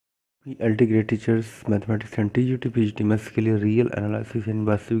LT grade teachers mathematics and TGT PGT maths के लिए real analysis यानी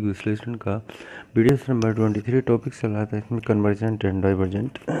वास्तविक विश्लेषण का वीडियो नंबर 23 टॉपिक चल रहा था। इसमें कन्वर्जेंट एंड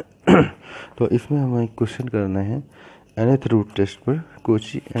डाइवर्जेंट तो इसमें हमें एक क्वेश्चन करना है nth रूट टेस्ट पर।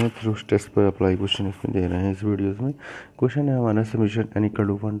 कोची nth रूट टेस्ट पर अप्लाई क्वेश्चन इसमें दे रहे हैं। इस वीडियोस में क्वेश्चन है हमारा summation n equal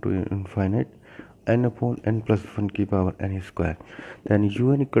to 1 to infinite n upon n plus 1 की पावर n स्क्वायर, यानी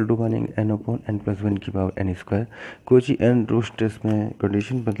यू एन इक्वल टू मानेंगे n अपॉन n प्लस 1 की power n square. Kochi n root test में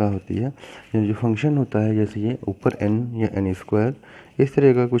कंडीशन पता होती है, जो फंक्शन होता है जैसे ये ऊपर n या n स्क्वायर, इस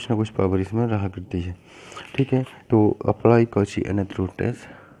तरह का कुछ ना कुछ पावर इसमें रहा करती है। ठीक है, तो apply Kochi nth root test,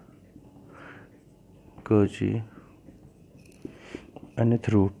 Kochi nth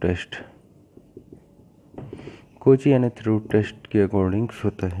root test, Kochi nth root test के अकॉर्डिंग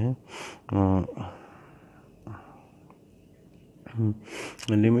होता है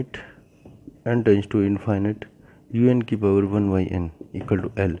limit n tense to infinite you N की power 1 by N equal to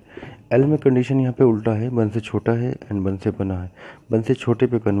L. L में कंडीशन यहाँ पे उल्टा है, 1 से छोटा है एंड 1 से बना है। 1 से छोटे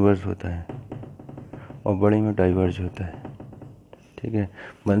पे कन्वर्ज होता है और बड़े में डाइवर्ज होता है। ठीक है,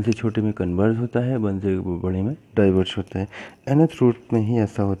 1 से छोटे में कन्वर्ज होता है, 1 से बड़े में डाइवर्ज होता है। nth रूट में ही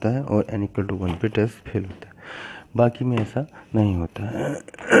ऐसा होता है और n इक्वल टू 1 पे टेस्ट फेल होता है, बाकी में ऐसा नहीं होता है।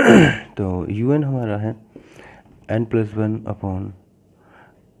 तो यू एन हमारा है n plus 1 upon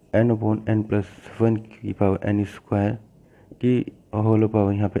n plus 1 की पावर n स्क्वायर की होल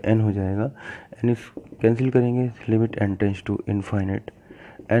पावर, यहाँ पे n हो जाएगा, n कैंसिल करेंगे, limit n tense to infinite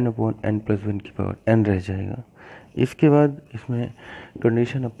n upon n plus 1 की पावर n रह जाएगा। इसके बाद इसमें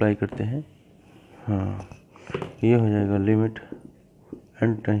कंडीशन अप्लाई करते हैं। हाँ, ये हो जाएगा limit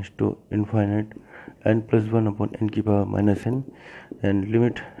n tense to infinite n plus 1 upon n की power minus n and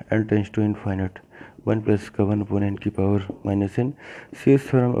limit n tense to infinite 1 plus का 1 अपॉन n की पावर माइनस n। शेष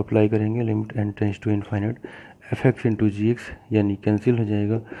थ्योरम अप्लाई करेंगे, limit n tense to infinite F x into ji x, यानी cancel हो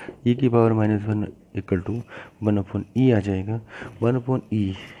जाएगा, e की power minus 1 equal to 1 upon ई आ जाएगा। 1 upon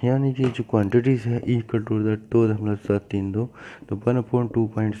ई यानी कि जो क्वांटिटीज़ है e इक्वल टू 2.732, तो 1 अपॉन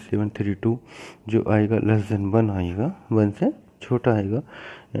 2.732 जो आएगा लेस देन 1 आएगा, 1 से छोटा आएगा,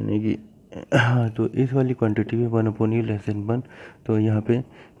 यानी कि हाँ, तो इस वाली क्वांटिटी में 1 अपॉन ई लेस देन 1, तो यहाँ पे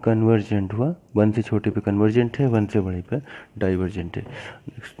कन्वर्जेंट हुआ, 1 से छोटे पे कन्वर्जेंट है, 1 से बड़े पे डाइवर्जेंट है।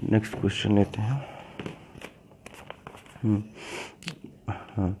 नेक्स्ट क्वेश्चन लेते हैं।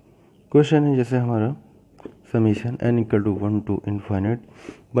 हाँ, क्वेश्चन है जैसे हमारा summation n equal to 1 to infinite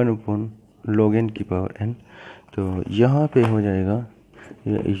 1 upon log n की पावर n, तो यहाँ पे हो जाएगा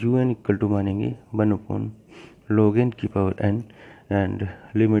यू एन इक्वल टू मानेंगे 1 अपॉन log n की power n and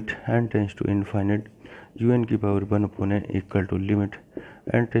limit n tense to infinite you N की power 1 upon n equal to limit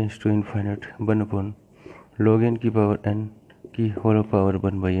n tense to infinite 1 upon log n की power n की whole power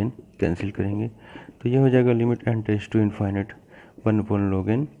 1 by n, cancel करेंगे, तो ये हो जाएगा limit n tense to infinite 1 upon log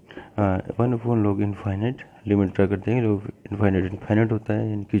n 1 upon log infinite, limit draw कर देंगे, log infinite infinite होता है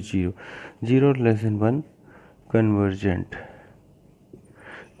यानी कि 0 less than 1 convergent,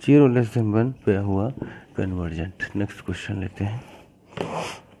 0 less than 1 पे हुआ कन्वर्जेंट। नेक्स्ट क्वेश्चन लेते हैं।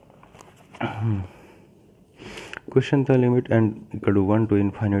 क्वेश्चन था limit n equal to 1 to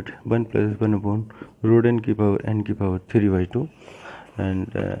infinite 1 plus 1 upon root n की पावर n की पावर 3/2 एंड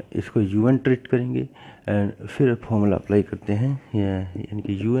इसको यू एन ट्रीट करेंगे एंड फिर फॉर्मूला अप्लाई करते हैं, यानी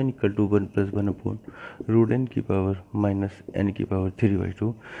कि you N equal to 1 plus 1 upon root n की पावर माइनस n की पावर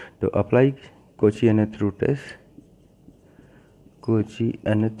 3/2। तो apply Kochi nth root test, Kochi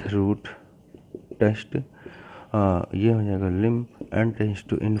nth root test, ये हो जाएगा लिम n tense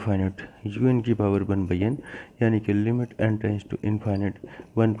to infinite you N की पावर 1 बाई n, यानी कि limit n tense to infinite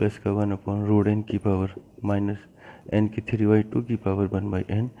 1 plus का 1 अपॉन रूट n की पावर माइनस n की 3/2 की पावर 1 बाई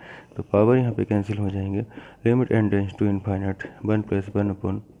n, तो पावर यहाँ पे कैंसिल हो जाएंगे, limit n tense to infinite 1 plus 1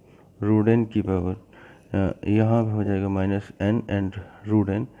 upon root n की पावर, यहाँ पे हो जाएगा minus n and root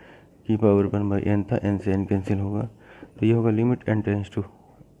n की पावर 1 बाई n था, n से n कैंसिल होगा, तो ये होगा limit n tense to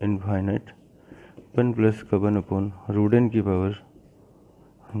infinite 1 plus का 1 अपॉन रूट n की पावर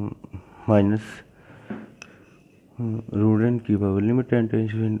माइनस रूट n की power, limit n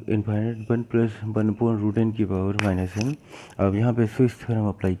tense to infinite 1 plus 1 upon root n की पावर माइनस n। अब यहाँ पे स्विच थ्योरम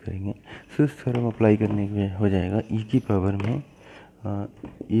अप्लाई करेंगे, स्विच थ्योरम अप्लाई करने में हो जाएगा e की पावर में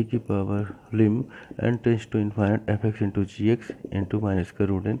e की power Liam n tense to infinite F x into ji x into minus का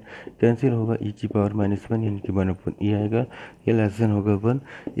रूट n, कैंसिल होगा, e की पावर माइनस 1 यानी कि 1 अपॉन ई आएगा, ये लेस देन होगा 1,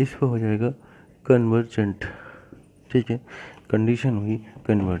 इस पर हो जाएगा कन्वर्जेंट। ठीक है, कंडीशन हुई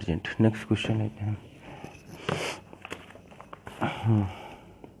कन्वर्जेंट। नेक्स्ट क्वेश्चन लेते हैं।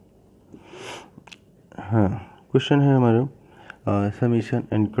 हाँ, क्वेश्चन है हमारा summation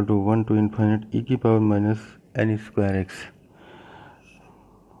n equal to 1 to infinite e की power minus n square x,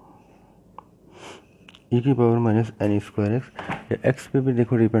 ई की power minus N square x, x पे भी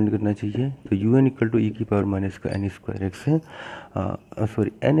देखो डिपेंड करना चाहिए, तो यू एन इक्वल टू ई की पावर माइनस का एन स्क्वायर एक्स है,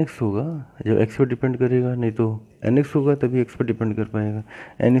 सॉरी एन एक्स होगा जब एक्स पे डिपेंड करेगा, नहीं तो एन एक्स होगा तभी एक्स पे डिपेंड कर पाएगा,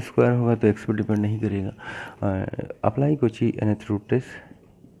 एन स्क्वायर होगा तो एक्स पे डिपेंड नहीं करेगा। Apply Kochi nth root test,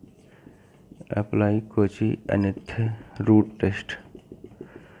 apply Kochi nth root test,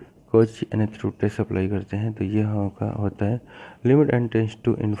 Kochi nth root test apply करते हैं तो ये होता है limit N tense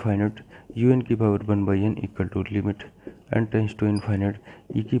to infinite you N की power 1/n equal to limit N tense to infinite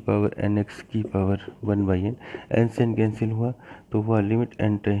ई की पावर एन एक्स की power 1/n, N से एन कैंसिल हुआ तो हुआ limit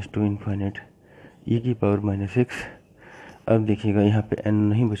N tense to infinite ई की पावर माइनस एक्स। अब देखिएगा यहाँ पे एन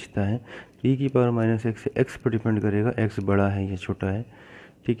नहीं बचता है, तो ई की पावर माइनस एक्स एक्स पर डिपेंड करेगा, एक्स बड़ा है या छोटा है,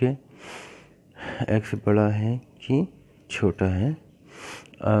 ठीक है, एक्स बड़ा है कि छोटा है।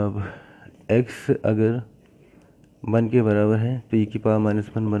 अब x अगर 1 के बराबर है तो e की पावर माइनस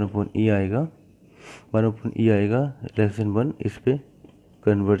 1/e आएगा, 1/e आएगा लेस देन 1, इस पे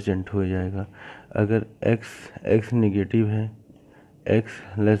कन्वर्जेंट हो जाएगा। अगर x नेगेटिव है,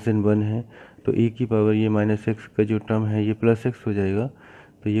 x लेस देन 1 है तो e की पावर ये माइनस एक्स का जो टर्म है ये प्लस एक्स हो जाएगा,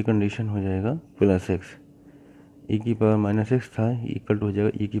 तो ये कंडीशन हो जाएगा प्लस एक्स, ई की पावर माइनस एक्स था इक्वल टू हो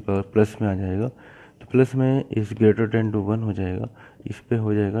जाएगा ई की पावर प्लस में आ जाएगा, तो प्लस में इस ग्रेटर देन टू 1 हो जाएगा, इस पे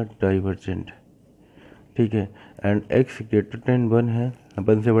हो जाएगा डाइवर्जेंट, ठीक है। एंड x ग्रेटर देन 1 है,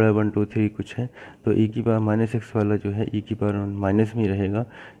 1 से बड़ा 1 2 3 कुछ है, तो ई की पावर माइनस एक्स वाला जो है ई की पावर माइनस में ही रहेगा,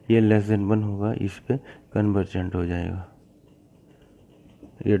 ये लेस देन 1 होगा, इस पे कन्वर्जेंट हो जाएगा।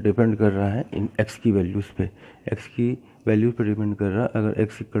 ये डिपेंड कर रहा है इन x की वैल्यूज़ पे, x की वैल्यू पे डिपेंड कर रहा है। अगर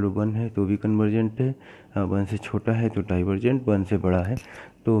x इक्वल टू 1 है तो भी कन्वर्जेंट है, 1 से छोटा है तो डाइवर्जेंट, 1 से बड़ा है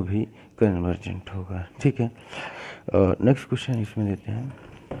तो भी कन्वर्जेंट होगा, ठीक है। नेक्स्ट क्वेश्चन इसमें देते हैं।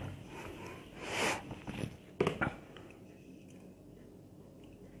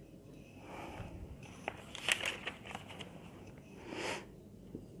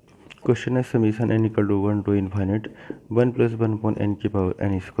 क्वेश्चन है summation n equal to 1 to infinite 1 + 1 upon n की पावर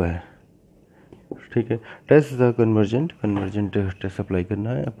n स्क्वायर, ठीक है। Test the convergent test apply करना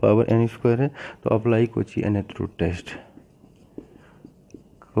है, पावर n स्क्वायर है तो apply Kochi nth root test,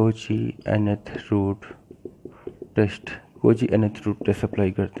 Kochi nth root test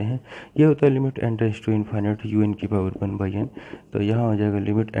apply करते हैं। ये होता है limit n tense to infinite you N की पावर 1/n, तो यहाँ हो जाएगा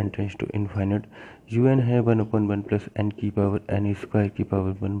limit n tense to infinite you N है 1/1 प्लस n की पावर n स्क्वायर की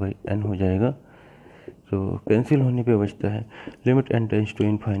पावर 1/n हो जाएगा, तो कैंसिल होने पे बचता है limit n tense to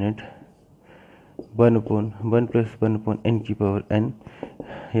infinite 1/1 plus 1/n की पावर n,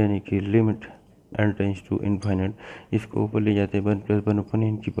 यानी कि limit n tense to infinite, इसको ऊपर ले जाते हैं 1 +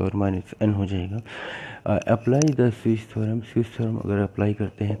 1/n की पावर माइनस n हो जाएगा। अप्लाई द स्विच थ्योरम अगर अप्लाई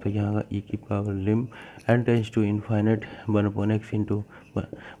करते हैं तो यहाँ ई की power Liam n tense to infinite 1/x into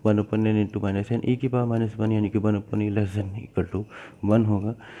 1/n into minus n, ई की पावर माइनस 1 यानी कि 1/e less than equal to 1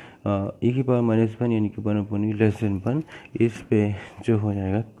 होगा, ई की पावर माइनस 1 यानी कि 1/e लेस देन 1, इस पे जो हो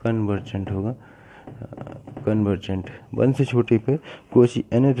जाएगा कन्वर्जेंट होगा, कन्वर्जेंट 1 से छोटे पे कोची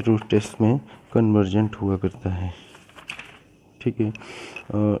nth रूट टेस्ट में कन्वर्जेंट हुआ करता है, ठीक है।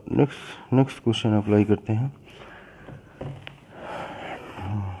 नेक्स्ट क्वेश्चन अप्लाई करते हैं।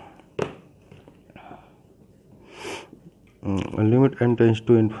 Limit n tense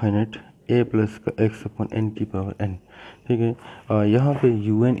to infinite a plus का x अपॉन n की पावर n, ठीक है। यहाँ पे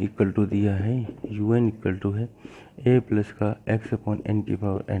यू एन इक्वल टू दिया है, यू एन इक्वल टू है a प्लस का x अपॉन n की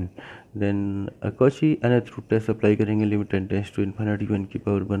power n, then Cauchy nth root test apply करेंगे, limit n tense to infinite you N की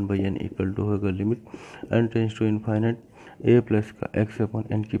पावर 1/n इक्वल टू होगा limit n tense to infinite a plus का x upon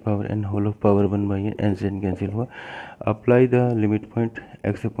n की power n whole of power 1/n, n से n cancel हुआ, apply the limit point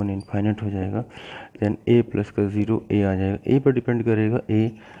x upon infinite हो जाएगा, then a plus का 0 a आ जाएगा, a पर depend करेगा, a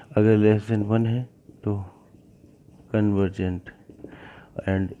अगर लेस देन 1 है तो convergent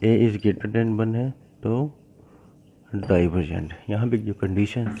and a is greater than 1 है तो डाइवर्जेंट। यहाँ पे जो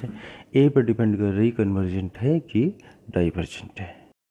कंडीशन है a पर डिपेंड कर रही कन्वर्जेंट है कि डाइवर्जेंट है।